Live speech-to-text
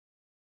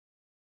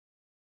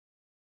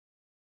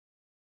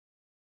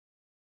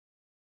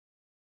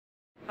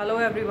Hello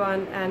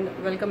everyone and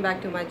welcome back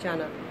to my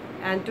channel.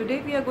 And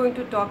today we are going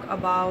to talk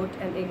about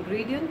an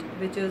ingredient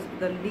which is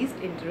the least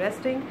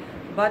interesting,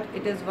 but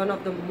it is one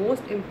of the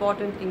most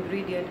important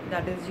ingredient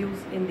that is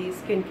used in these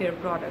skincare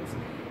products.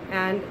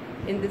 And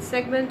in this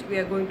segment we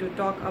are going to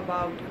talk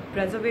about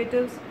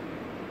preservatives.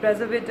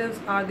 Preservatives,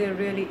 are they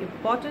really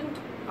important?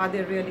 Are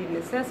they really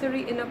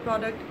necessary in a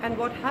product? And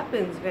what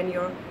happens when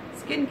your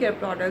skincare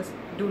products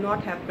do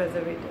not have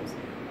preservatives?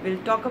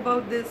 We'll talk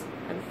about this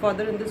and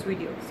further in this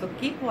video, so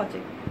keep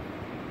watching.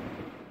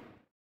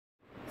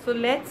 So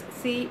let's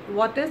see,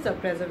 what is a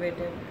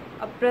preservative.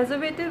 A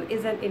preservative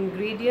is an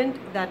ingredient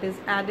that is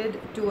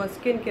added to a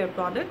skincare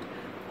product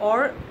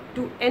or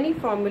to any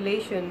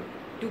formulation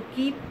to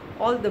keep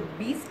all the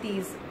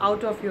beasties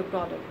out of your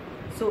product.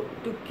 So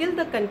to kill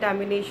the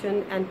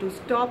contamination and to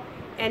stop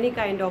any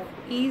kind of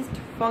yeast,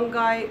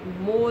 fungi,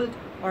 mold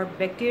or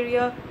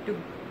bacteria to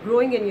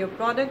growing in your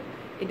product,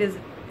 it is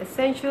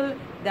essential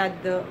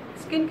that the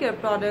skincare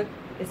product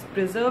is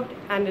preserved,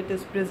 and it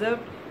is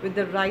preserved with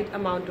the right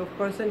amount of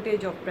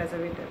percentage of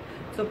preservative.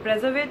 So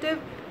preservative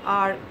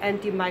are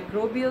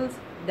antimicrobials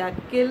that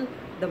kill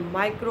the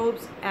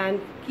microbes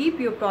and keep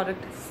your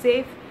product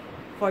safe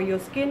for your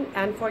skin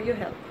and for your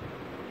health.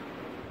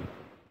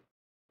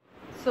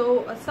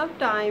 So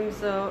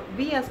sometimes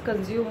we as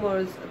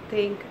consumers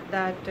think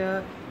that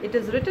it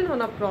is written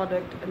on a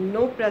product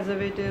no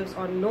preservatives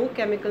or no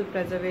chemical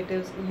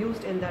preservatives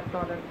used in that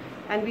product,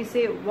 and we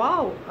say,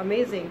 wow,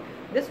 amazing,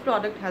 this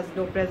product has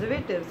no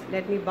preservatives,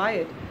 let me buy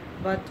it.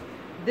 But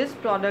this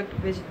product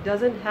which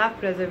doesn't have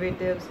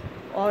preservatives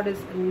or is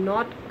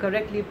not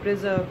correctly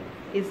preserved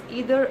is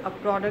either a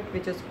product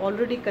which is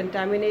already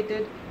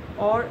contaminated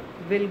or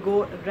will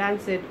go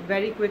rancid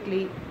very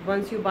quickly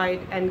once you buy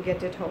it and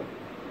get it home.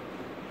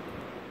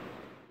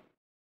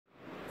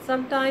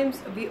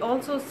 Sometimes we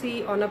also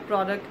see on a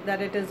product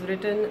that it is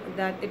written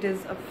that it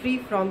is free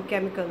from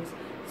chemicals.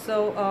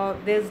 So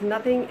there's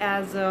nothing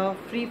as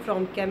free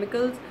from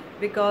chemicals,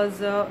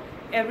 because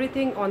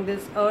everything on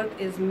this earth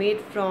is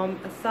made from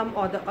some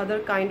or the other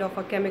kind of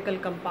a chemical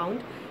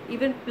compound.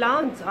 Even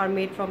plants are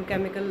made from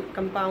chemical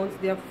compounds.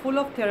 They are full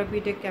of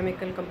therapeutic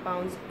chemical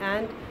compounds,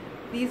 and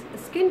these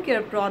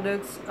skincare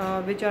products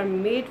which are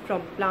made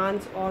from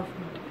plants or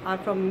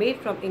are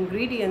made from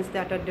ingredients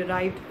that are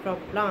derived from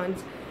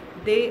plants,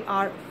 they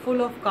are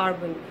full of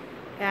carbon,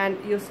 and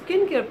your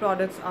skincare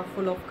products are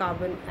full of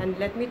carbon. And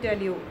let me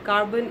tell you,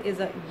 carbon is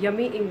a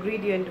yummy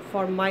ingredient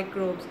for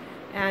microbes,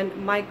 and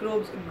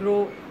microbes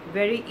grow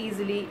very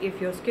easily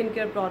if your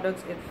skincare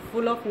products are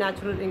full of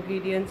natural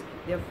ingredients,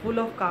 they are full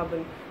of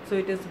carbon. So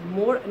it is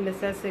more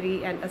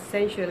necessary and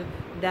essential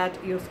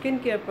that your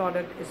skincare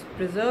product is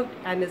preserved,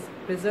 and is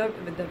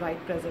preserved with the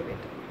right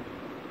preservative.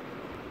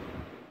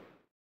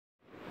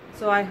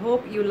 So I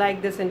hope you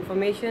like this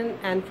information,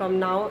 and from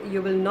now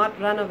you will not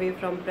run away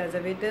from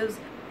preservatives.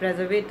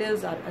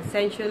 Preservatives are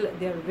essential,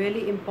 they are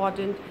really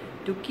important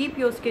to keep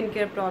your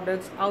skincare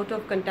products out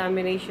of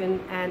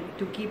contamination and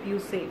to keep you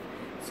safe.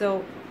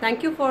 So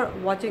thank you for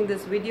watching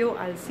this video.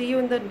 I'll see you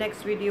in the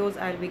next videos.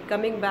 I'll be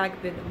coming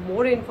back with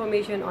more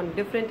information on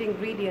different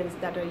ingredients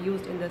that are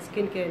used in the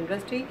skincare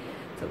industry.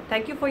 So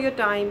thank you for your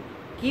time.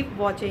 Keep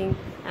watching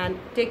and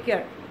take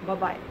care.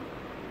 Bye-bye.